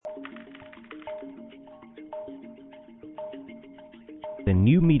the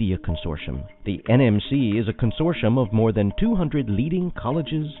New Media Consortium. The NMC is a consortium of more than 200 leading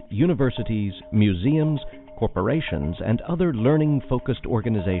colleges, universities, museums, corporations, and other learning-focused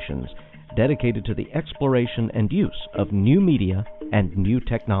organizations dedicated to the exploration and use of new media and new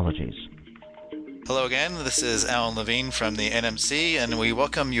technologies. Hello again, this is Alan Levine from the NMC, and we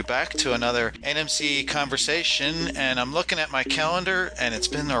welcome you back to another NMC conversation. And I'm looking at my calendar, and it's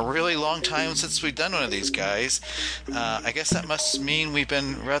been a really long time since we've done one of these, guys. I guess that must mean we've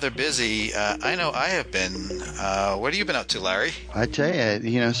been rather busy. I know I have been. What have you been up to, Larry? I tell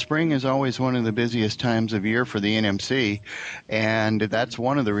you, spring is always one of the busiest times of year for the NMC, and that's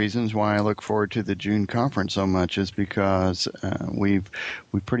one of the reasons why I look forward to the June conference so much, is because we've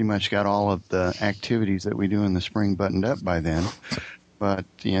pretty much got all of the activities that we do in the spring buttoned up by then. But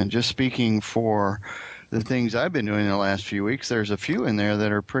just speaking for the things I've been doing in the last few weeks, there's a few in there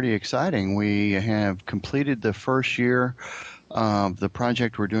that are pretty exciting. We have completed the first year of the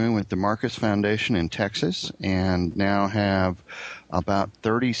project we're doing with the Marcus Foundation in Texas, and now have about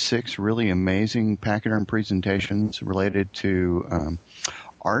 36 really amazing pachyderm presentations related to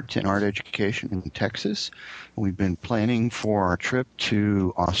art and art education in Texas. We've been planning for our trip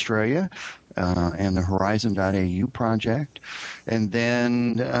to Australia and the Horizon.au project. And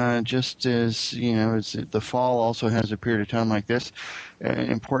then just as, as the fall also has a period of time like this, an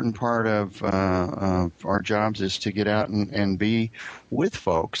important part of our jobs is to get out and be with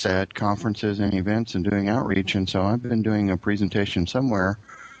folks at conferences and events and doing outreach. And so I've been doing a presentation somewhere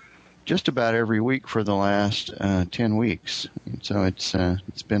just about every week for the last 10 weeks. And so it's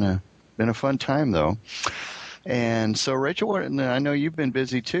been a fun time, though. And so, Rachel, I know you've been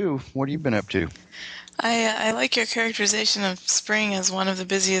busy too. What have you been up to? I like your characterization of spring as one of the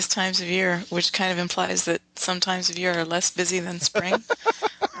busiest times of year, which kind of implies that some times of year are less busy than spring.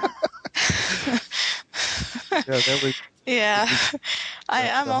 Yeah,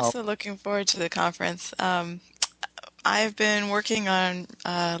 I'm also looking forward to the conference. I've been working on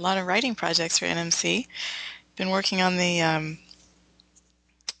a lot of writing projects for NMC. Been working on the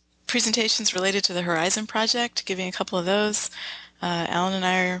presentations related to the Horizon project, giving a couple of those. Alan and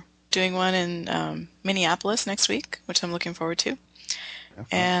I are doing one in Minneapolis next week, which I'm looking forward to.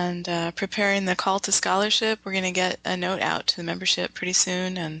 And preparing the call to scholarship. We're going to get a note out to the membership pretty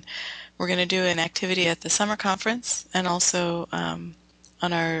soon, and we're going to do an activity at the summer conference, and also on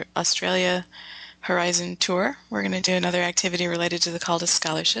our Australia Horizon tour. We're going to do another activity related to the call to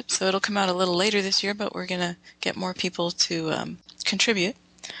scholarship. So it'll come out a little later this year, but we're going to get more people to contribute.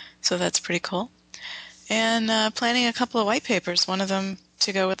 So that's pretty cool. And planning a couple of white papers, one of them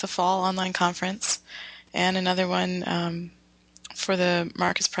to go with the fall online conference, and another one for the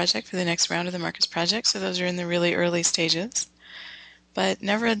Marcus Project, for the next round of the Marcus Project. So those are in the really early stages, but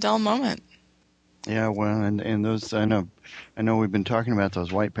never a dull moment. Yeah, well, and those, I know we've been talking about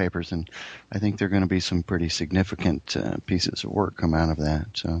those white papers, and I think they're going to be some pretty significant pieces of work come out of that.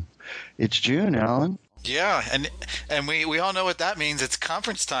 So it's June, Alan. Yeah, and we all know what that means. It's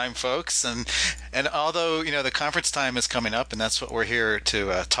conference time, folks. And although, the conference time is coming up, and that's what we're here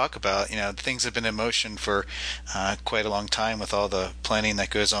to talk about, things have been in motion for quite a long time with all the planning that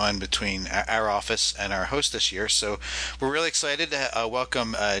goes on between our office and our host this year. So we're really excited to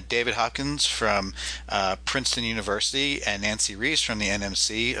welcome David Hopkins from Princeton University and Nancy Rees from the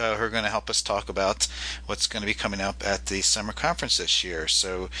NMC, who are going to help us talk about what's going to be coming up at the summer conference this year.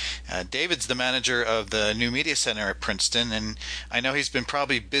 So David's the manager of the New Media Center at Princeton, and I know he's been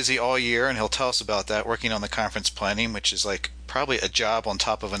probably busy all year, and he'll tell us about that, working on the conference planning, which is like probably a job on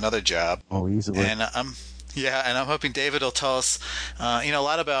top of another job. Oh, easily. And I'm hoping David will tell us, a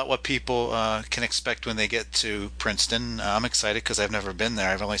lot about what people can expect when they get to Princeton. I'm excited because I've never been there.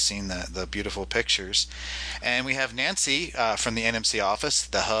 I've only seen the beautiful pictures. And we have Nancy from the NMC office,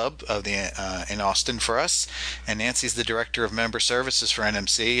 the hub of in Austin for us. And Nancy's the director of member services for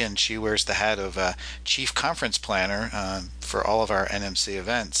NMC, and she wears the hat of chief conference planner for all of our NMC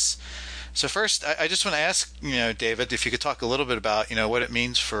events. So first, I just want to ask, David, if you could talk a little bit about, what it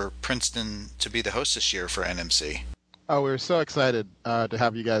means for Princeton to be the host this year for NMC. Oh, we're so excited to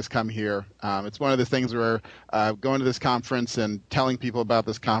have you guys come here. It's one of the things where going to this conference and telling people about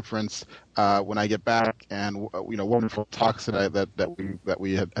this conference when I get back, and wonderful talks that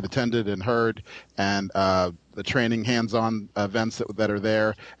we had attended and heard, and the training hands-on events that are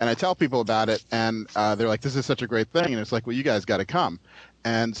there. And I tell people about it, and they're like, "This is such a great thing," and it's like, "Well, you guys got to come."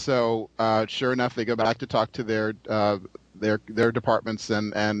 And so, sure enough, they go back to talk to their their departments,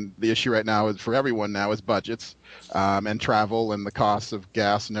 and the issue right now is for everyone now is budgets, and travel, and the costs of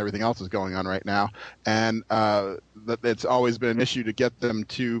gas and everything else is going on right now, and that it's always been an issue to get them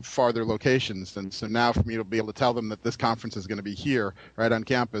to farther locations. And so now for me to be able to tell them that this conference is going to be here right on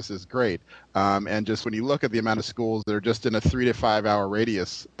campus is great. And just when you look at the amount of schools that are just in a 3 to 5 hour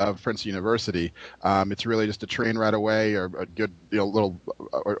radius of Princeton University, it's really just a train ride away, or a good little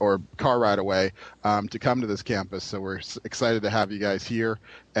or car ride away to come to this campus. So we're excited to have you guys here,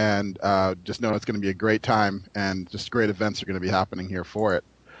 and just know it's going to be a great time, and just great events are going to be happening here for it.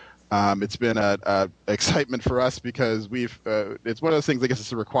 It's been a excitement for us because it's one of those things. I guess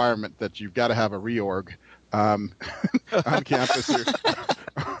it's a requirement that you've got to have a reorg on campus,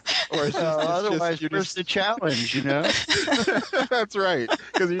 or otherwise it's the challenge, That's right,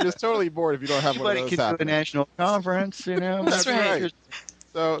 because you're just totally bored if you don't have one of those Anybody can do a national conference, That's right.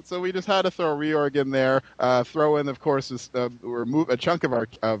 So we just had to throw a reorg in there. Throw in, of course, a chunk of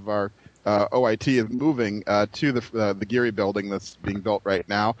our OIT is moving to the Geary building that's being built right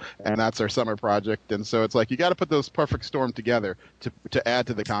now, and that's our summer project. And so it's like you got to put those perfect storm together to add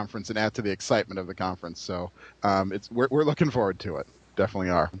to the conference and add to the excitement of the conference. So we're looking forward to it. Definitely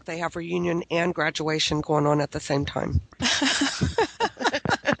are. They have reunion and graduation going on at the same time.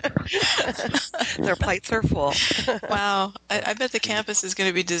 Their plates are full. Wow. I bet the campus is going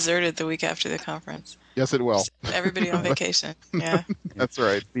to be deserted the week after the conference. Yes, it will. Just everybody on vacation. Yeah. That's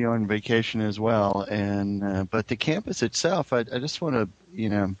right. Be on vacation as well. And but the campus itself, I just want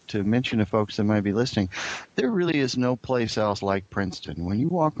to mention to folks that might be listening, there really is no place else like Princeton. When you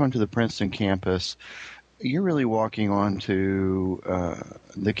walk onto the Princeton campus, you're really walking onto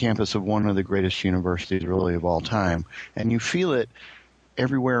the campus of one of the greatest universities really of all time, and you feel it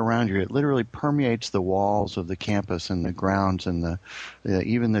everywhere around you. It literally permeates the walls of the campus and the grounds and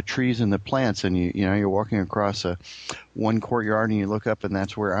even the trees and the plants. And you're walking across one courtyard and you look up and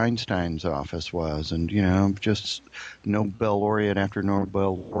that's where Einstein's office was. And just Nobel laureate after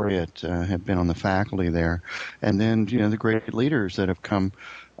Nobel laureate have been on the faculty there. And then the great leaders that have come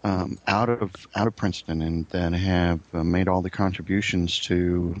out of Princeton and that have made all the contributions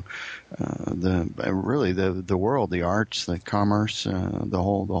to the world, the arts, the commerce, the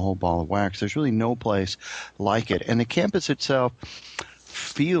whole ball of wax. There's really no place like it, and the campus itself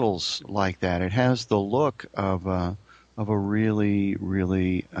feels like that. It has the look of a really,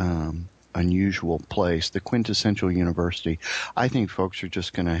 really unusual place, the quintessential university. I think folks are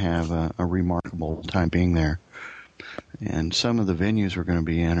just going to have a remarkable time being there. And some of the venues we're going to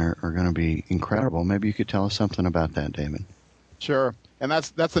be in are going to be incredible. Maybe you could tell us something about that, David. Sure. And that's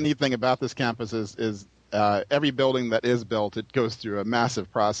the neat thing about this campus is every building that is built, it goes through a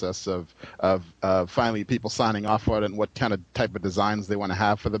massive process of finally people signing off on it and what kind of type of designs they want to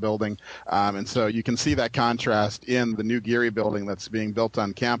have for the building. And so you can see that contrast in the new Geary building that's being built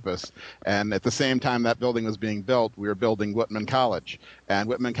on campus. And at the same time that building was being built, we were building Whitman College. And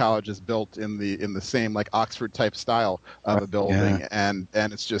Whitman College is built in the same like Oxford type style of a building, yeah. and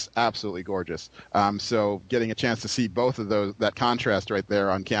it's just absolutely gorgeous. So getting a chance to see both of those, that contrast right there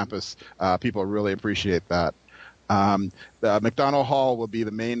on campus, people really appreciate that. The McDonald Hall will be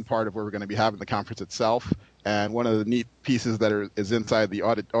the main part of where we're going to be having the conference itself. And one of the neat pieces that is inside the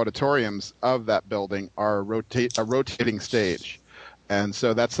auditoriums of that building are a rotating stage. And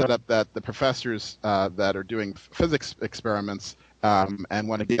so that's set up that the professors that are doing physics experiments and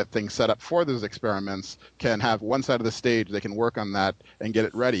want to get things set up for those experiments can have one side of the stage, they can work on that and get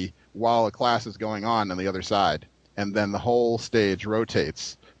it ready while a class is going on the other side. And then the whole stage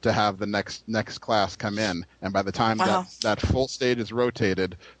rotates to have the next class come in. And by the time that full stage is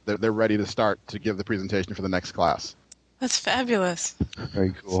rotated, they're ready to start to give the presentation for the next class. That's fabulous.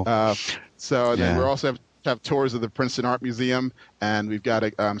 Very cool. Then we're also have tours of the Princeton Art Museum, and we've got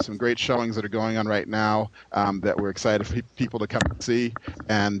some great showings that are going on right now that we're excited for people to come and see.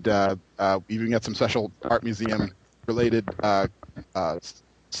 And we've even got some special art museum related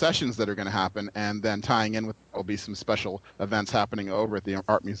sessions that are going to happen, and then tying in with will be some special events happening over at the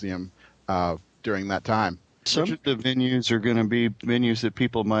art museum during that time. Some of the venues are going to be venues that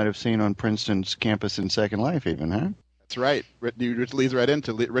people might have seen on Princeton's campus in Second Life even, huh? That's right. It leads right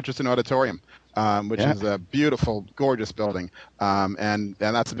into Richardson Auditorium, which is a beautiful, gorgeous building. And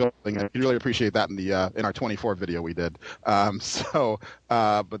that's a building. I really appreciate that in our 24 video we did.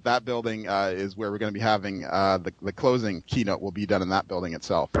 But that building is where we're going to be having the closing keynote will be done in that building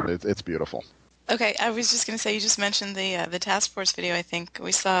itself. It's beautiful. Okay, I was just going to say, you just mentioned the task force video. I think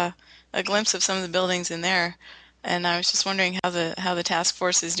we saw a glimpse of some of the buildings in there, and I was just wondering how the task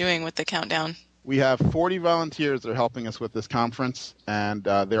force is doing with the countdown We have 40 volunteers that are helping us with this conference, and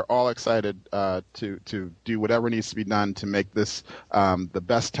they're all excited to do whatever needs to be done to make this the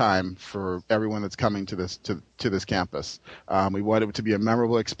best time for everyone that's coming to this campus. We want it to be a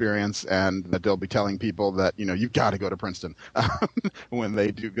memorable experience, and that they'll be telling people that you've got to go to Princeton when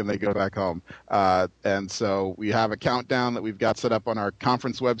they go back home. And so we have a countdown that we've got set up on our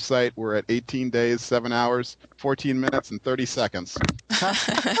conference website. We're at 18 days, 7 hours, 14 minutes, and 30 seconds.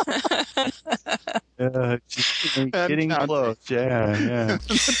 Getting close. Yeah.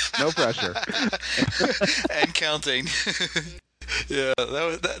 No pressure. And counting. Yeah,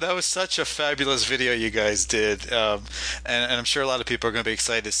 that was such a fabulous video you guys did, and I'm sure a lot of people are going to be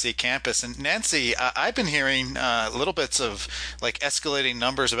excited to see campus. And Nancy, I've been hearing little bits of like escalating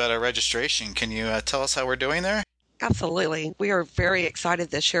numbers about our registration. Can you tell us how we're doing there? Absolutely. We are very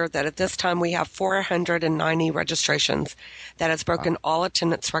excited this year that at this time we have 490 registrations. That has broken all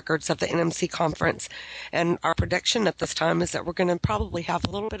attendance records of the NMC conference. And our prediction at this time is that we're going to probably have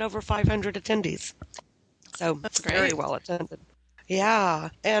a little bit over 500 attendees. So That's great. Very well attended. Yeah.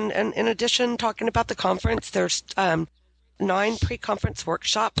 And in addition, talking about the conference, there's 9 pre-conference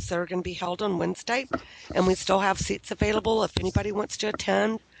workshops that are going to be held on Wednesday. And we still have seats available if anybody wants to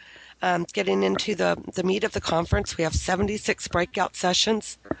attend. Getting into the meat of the conference, we have 76 breakout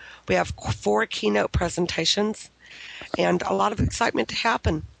sessions. We have 4 keynote presentations and a lot of excitement to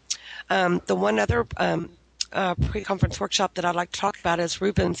happen. The one other pre-conference workshop that I'd like to talk about is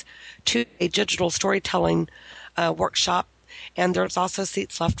Ruben's 2-day digital storytelling workshop, and there's also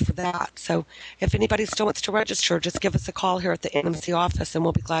seats left for that. So if anybody still wants to register, just give us a call here at the NMC office, and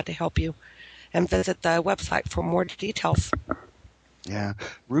we'll be glad to help you. And visit the website for more details. Yeah,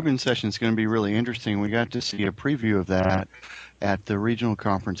 Ruben's session is going to be really interesting. We got to see a preview of that at the regional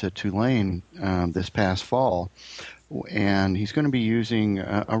conference at Tulane this past fall, and he's going to be using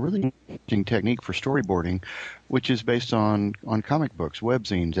a really interesting technique for storyboarding, which is based on comic books,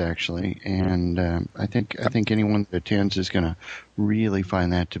 webzines actually, and I think anyone that attends is going to really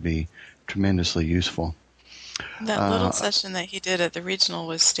find that to be tremendously useful. That little session that he did at the regional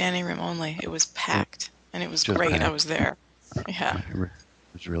was standing room only. It was packed, and it was great. Packed. I was there. Yeah. It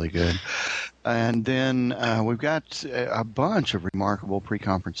was really good. And then we've got a bunch of remarkable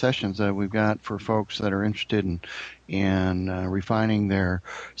pre-conference sessions that we've got for folks that are interested in refining their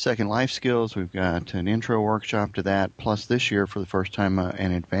Second Life skills. We've got an intro workshop to that, plus this year for the first time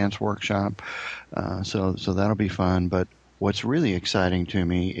an advanced workshop. So that'll be fun. But what's really exciting to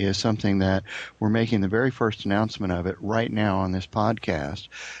me is something that we're making the very first announcement of it right now on this podcast.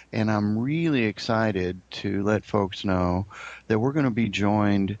 And I'm really excited to let folks know that we're going to be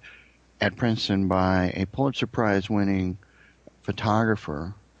joined at Princeton by a Pulitzer Prize winning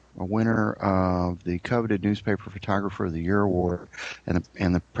photographer, a winner of the coveted Newspaper Photographer of the Year award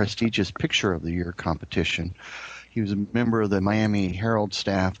and the prestigious Picture of the Year competition. He was a member of the Miami Herald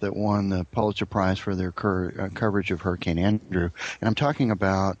staff that won the Pulitzer Prize for their coverage of Hurricane Andrew. And I'm talking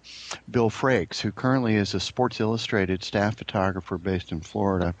about Bill Frakes, who currently is a Sports Illustrated staff photographer based in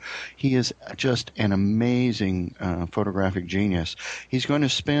Florida. He is just an amazing photographic genius. He's going to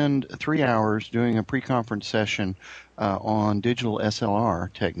spend 3 hours doing a pre-conference session on digital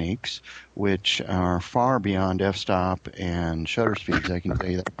SLR techniques, which are far beyond f-stop and shutter speeds. I can tell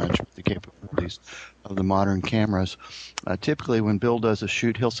you that much with the capabilities of the modern cameras. Typically, when Bill does a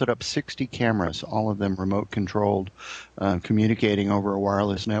shoot, he'll set up 60 cameras, all of them remote-controlled, communicating over a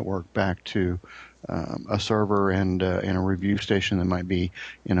wireless network back to a server and a review station that might be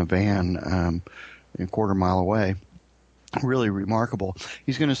in a van a quarter mile away. Really remarkable.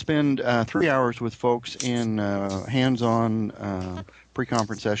 He's going to spend 3 hours with folks in hands-on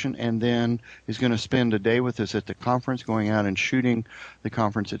pre-conference session, and then he's going to spend a day with us at the conference, going out and shooting the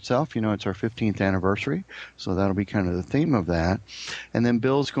conference itself. You know, it's our 15th anniversary, so that'll be kind of the theme of that. And then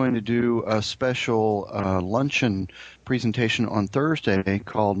Bill's going to do a special luncheon presentation on Thursday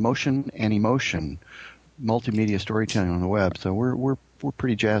called Motion and Emotion, multimedia storytelling on the web. So we're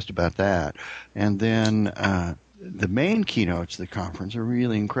pretty jazzed about that. And then the main keynotes of the conference are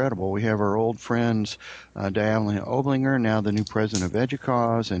really incredible. We have our old friends, Diana Oblinger, now the new president of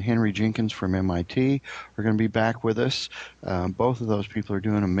EDUCAUSE, and Henry Jenkins from MIT are going to be back with us. Both of those people are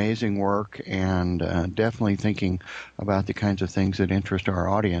doing amazing work and definitely thinking about the kinds of things that interest our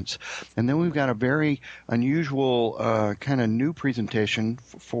audience. And then we've got a very unusual kind of new presentation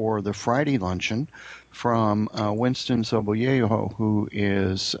for the Friday luncheon from Winston Sobolejo, who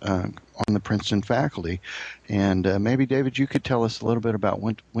is on the Princeton faculty. And maybe, David, you could tell us a little bit about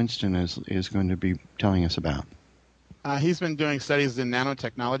what Winston is going to be telling us about. He's been doing studies in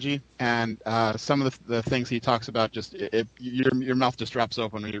nanotechnology, and some of the things he talks about, just your mouth just drops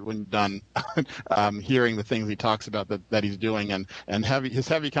open when you're done hearing the things he talks about that he's doing, and his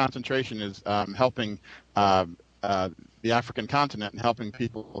heavy concentration is helping the African continent and helping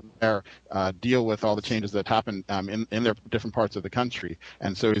people there deal with all the changes that happen in their different parts of the country.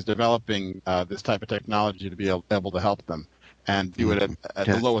 And so he's developing this type of technology to be able to help them and do it at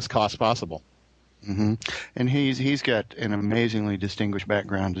the lowest cost possible. Mm-hmm. And he's got an amazingly distinguished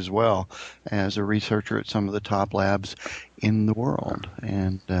background as well as a researcher at some of the top labs in the world.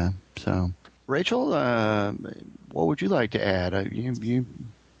 And so, Rachel, what would you like to add? You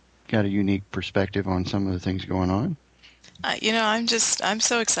got a unique perspective on some of the things going on. I'm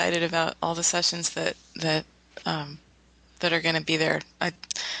so excited about all the sessions that are going to be there.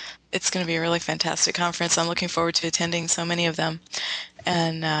 It's going to be a really fantastic conference. I'm looking forward to attending so many of them,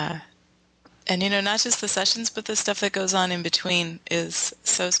 and not just the sessions, but the stuff that goes on in between is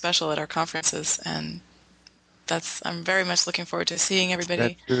so special at our conferences, and I'm very much looking forward to seeing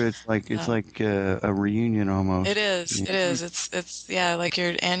everybody. That's true. It's like a reunion almost. It is. Yeah. It is. It's like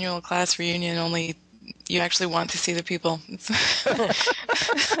your annual class reunion, only you actually want to see the people.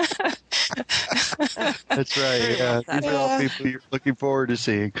 That's right. Yeah, these are all people you're looking forward to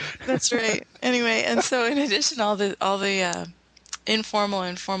seeing. That's right. Anyway, and so in addition to all the informal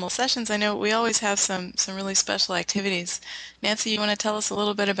and formal sessions, I know we always have some really special activities. Nancy, you want to tell us a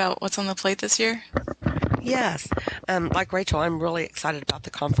little bit about what's on the plate this year? Yes. Like Rachel, I'm really excited about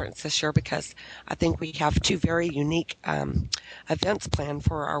the conference this year because I think we have two very unique events planned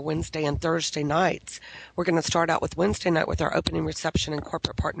for our Wednesday and Thursday nights. We're going to start out with Wednesday night with our opening reception and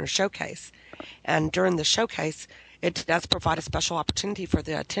corporate partner showcase. And during the showcase, it does provide a special opportunity for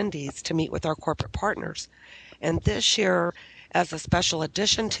the attendees to meet with our corporate partners. And this year, as a special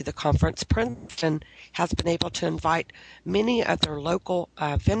addition to the conference, Princeton has been able to invite many of their local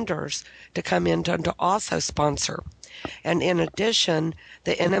vendors to come in to also sponsor. And in addition,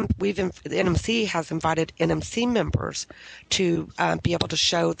 the NMC has invited NMC members to be able to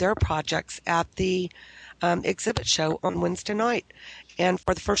show their projects at the exhibit show on Wednesday night. And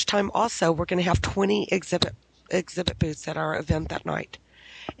for the first time also, we're going to have 20 exhibit booths at our event that night.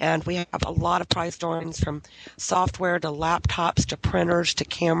 And we have a lot of prize drawings from software to laptops to printers to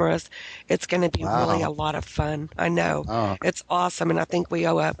cameras. It's going to be really a lot of fun. I know. It's awesome. And I think we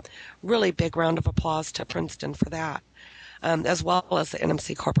owe a really big round of applause to Princeton for that, as well as the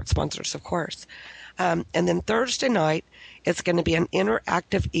NMC corporate sponsors, of course. And then Thursday night, it's going to be an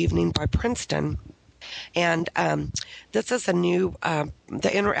interactive evening by Princeton. And this is the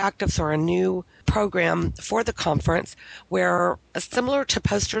interactives are a new program for the conference where, similar to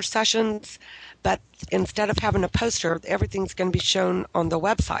poster sessions, but instead of having a poster, everything's going to be shown on the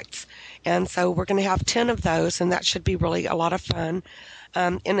websites. And so we're going to have 10 of those, and that should be really a lot of fun.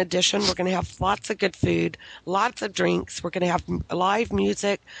 In addition, we're going to have lots of good food, lots of drinks. We're going to have live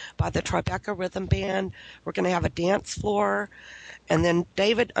music by the Tribeca Rhythm Band. We're going to have a dance floor. And then,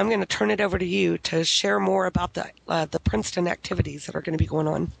 David, I'm going to turn it over to you to share more about the Princeton activities that are going to be going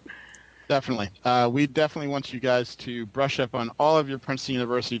on. Definitely. We definitely want you guys to brush up on all of your Princeton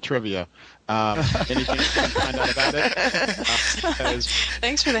University trivia. Anything you can find out about it.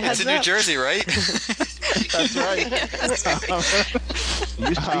 Thanks for the heads up. It's in New Jersey, right? That's right. It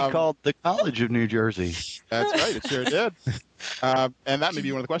used to be called the College of New Jersey. That's right. It sure did. And that may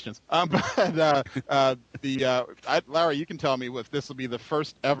be one of the questions. Larry, you can tell me if this will be the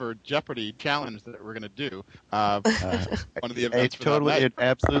first ever Jeopardy challenge that we're going to do. One of the events for that night. It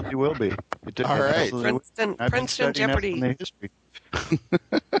absolutely will be. All right. Princeton Jeopardy.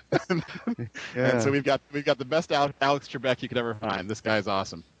 And so we've got the best Alex Trebek you could ever find. This guy's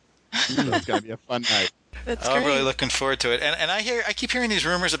awesome. So it's going to be a fun night. I'm really looking forward to it. And I keep hearing these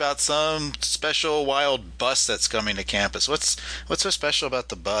rumors about some special wild bus that's coming to campus. What's so special about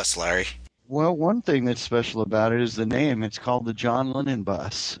the bus, Larry? Well, one thing that's special about it is the name. It's called the John Lennon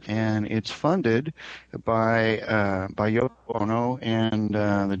Bus, and it's funded by Yoko Ono and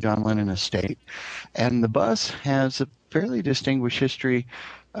the John Lennon Estate. And the bus has a fairly distinguished history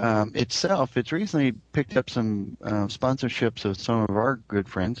itself. It's recently picked up some sponsorships of some of our good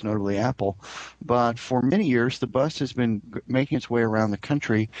friends, notably Apple. But for many years, the bus has been making its way around the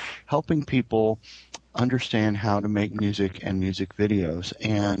country, helping people understand how to make music and music videos.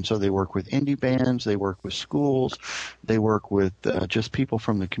 And so they work with indie bands, they work with schools, they work with just people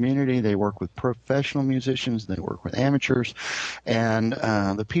from the community, they work with professional musicians, they work with amateurs. And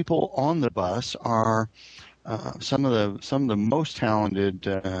the people on the bus are some of the most talented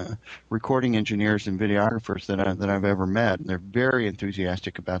recording engineers and videographers that I've ever met. And they're very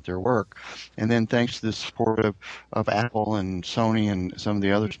enthusiastic about their work. And then thanks to the support of Apple and Sony and some of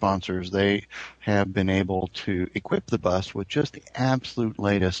the other sponsors, they have been able to equip the bus with just the absolute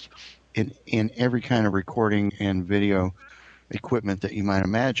latest in every kind of recording and video equipment that you might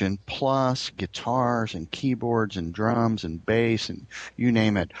imagine, plus guitars and keyboards and drums and bass and you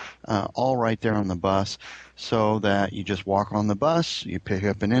name it, all right there on the bus, so that you just walk on the bus, you pick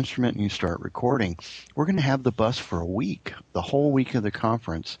up an instrument, and you start recording. We're going to have the bus for a week, the whole week of the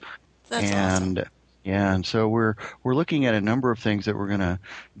conference. That's awesome. Yeah, and so we're looking at a number of things that we're going to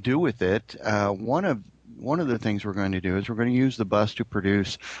do with it. One of the things we're going to do is we're going to use the bus to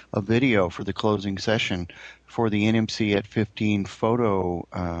produce a video for the closing session for the NMC at 15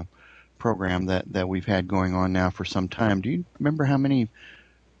 photo program that we've had going on now for some time. Do you remember how many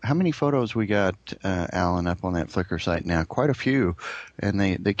photos we got, Alan, up on that Flickr site now? Quite a few, and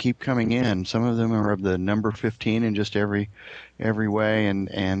they keep coming in. Some of them are of the number 15 in just every way,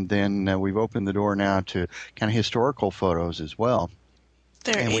 and then we've opened the door now to kind of historical photos as well.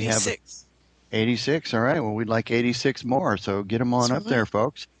 There are 86. 86. All right. Well, we'd like 86 more. So get them on up there,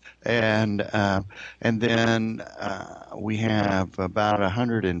 folks. And then we have about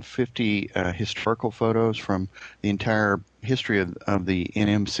 150 historical photos from the entire history of the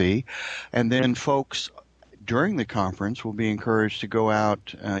NMC. And then folks during the conference will be encouraged to go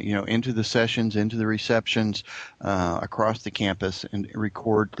out, into the sessions, into the receptions across the campus and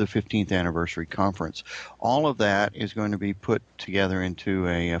record the 15th anniversary conference. All of that is going to be put together into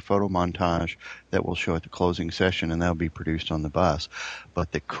a photo montage that we'll show at the closing session, and that'll be produced on the bus.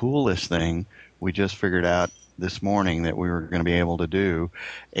 But the coolest thing we just figured out this morning that we were going to be able to do,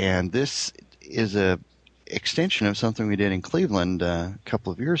 and this is a extension of something we did in Cleveland a couple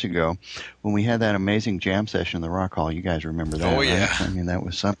of years ago when we had that amazing jam session in the Rock Hall. You guys remember that? Oh, yeah. Right? I mean, that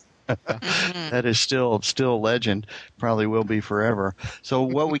was something. That is still legend. Probably will be forever. So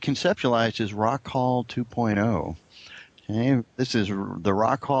what we conceptualized is Rock Hall 2.0. Okay? This is the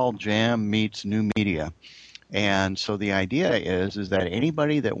Rock Hall Jam meets new media. And so the idea is that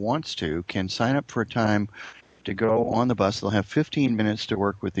anybody that wants to can sign up for a time to go on the bus. They'll have 15 minutes to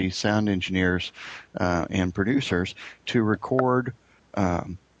work with these sound engineers and producers to record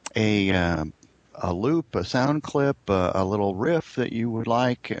a loop, a sound clip, a little riff that you would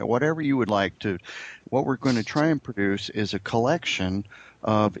like, whatever you would like to. What we're going to try and produce is a collection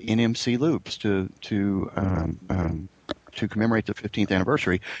of NMC loops to commemorate the 15th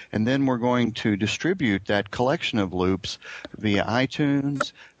anniversary, and then we're going to distribute that collection of loops via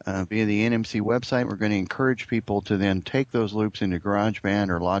iTunes, via the NMC website. We're going to encourage people to then take those loops into GarageBand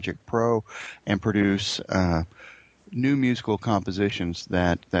or Logic Pro and produce new musical compositions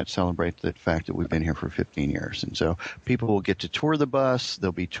that celebrate the fact that we've been here for 15 years. And so people will get to tour the bus.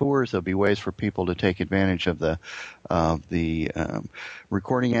 There'll be tours. There'll be ways for people to take advantage of the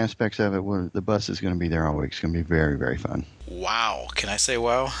recording aspects of it. The bus is going to be there all week. It's going to be very, very fun. Wow. Can I say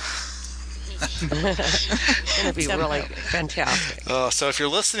wow? It's going to be really fantastic. So if you're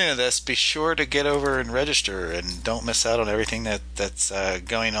listening to this, be sure to get over and register, and don't miss out on everything that's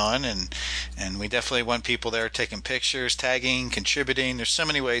going on. And we definitely want people there taking pictures, tagging, contributing. There's so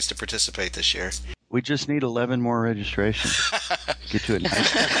many ways to participate this year. We just need 11 more registrations. Get to it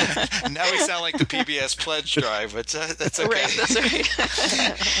now. Now we sound like the PBS pledge drive, but that's okay. Right, that's right.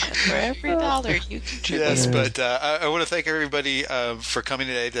 For every dollar you contribute. Yes, but I want to thank everybody for coming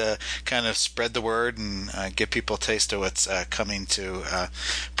today to kind of spread the word and give people a taste of what's coming to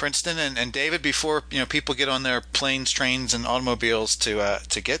Princeton. And David, before people get on their planes, trains, and automobiles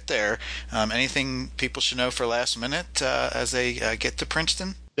to get there, anything people should know for last minute as they get to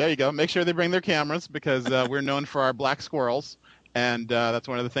Princeton? There you go. Make sure they bring their cameras, because we're known for our black squirrels. And that's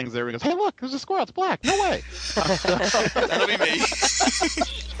one of the things that everyone goes, hey, look, there's a squirrel. It's black. No way. That'll be me.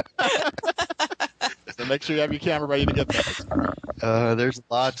 So make sure you have your camera ready to get those. There's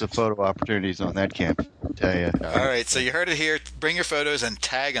lots of photo opportunities on that camp, I tell you. All right, so you heard it here. Bring your photos and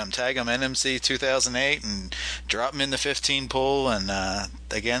tag them. Tag them NMC 2008 and drop them in the 15 pool. And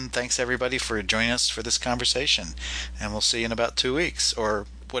again, thanks everybody for joining us for this conversation. And we'll see you in about 2 weeks, or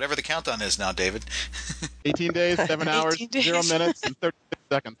whatever the countdown is now, David. 18 days, 7 hours, 0 minutes, and 36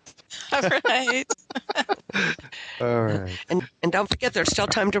 seconds. All right. All right. And don't forget, there's still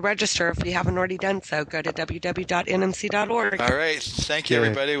time to register if you haven't already done so. Go to www.nmc.org. All right. Thank you,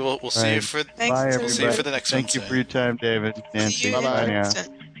 everybody. We'll see you for Thanks, Bye, everybody. see you for the next one. Thank you for your time, David. Nancy. Bye-bye. now.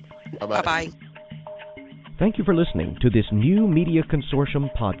 Bye-bye. Bye-bye. Thank you for listening to this New Media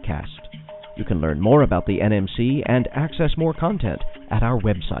Consortium podcast. You can learn more about the NMC and access more content at our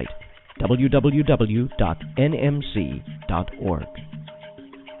website, www.nmc.org.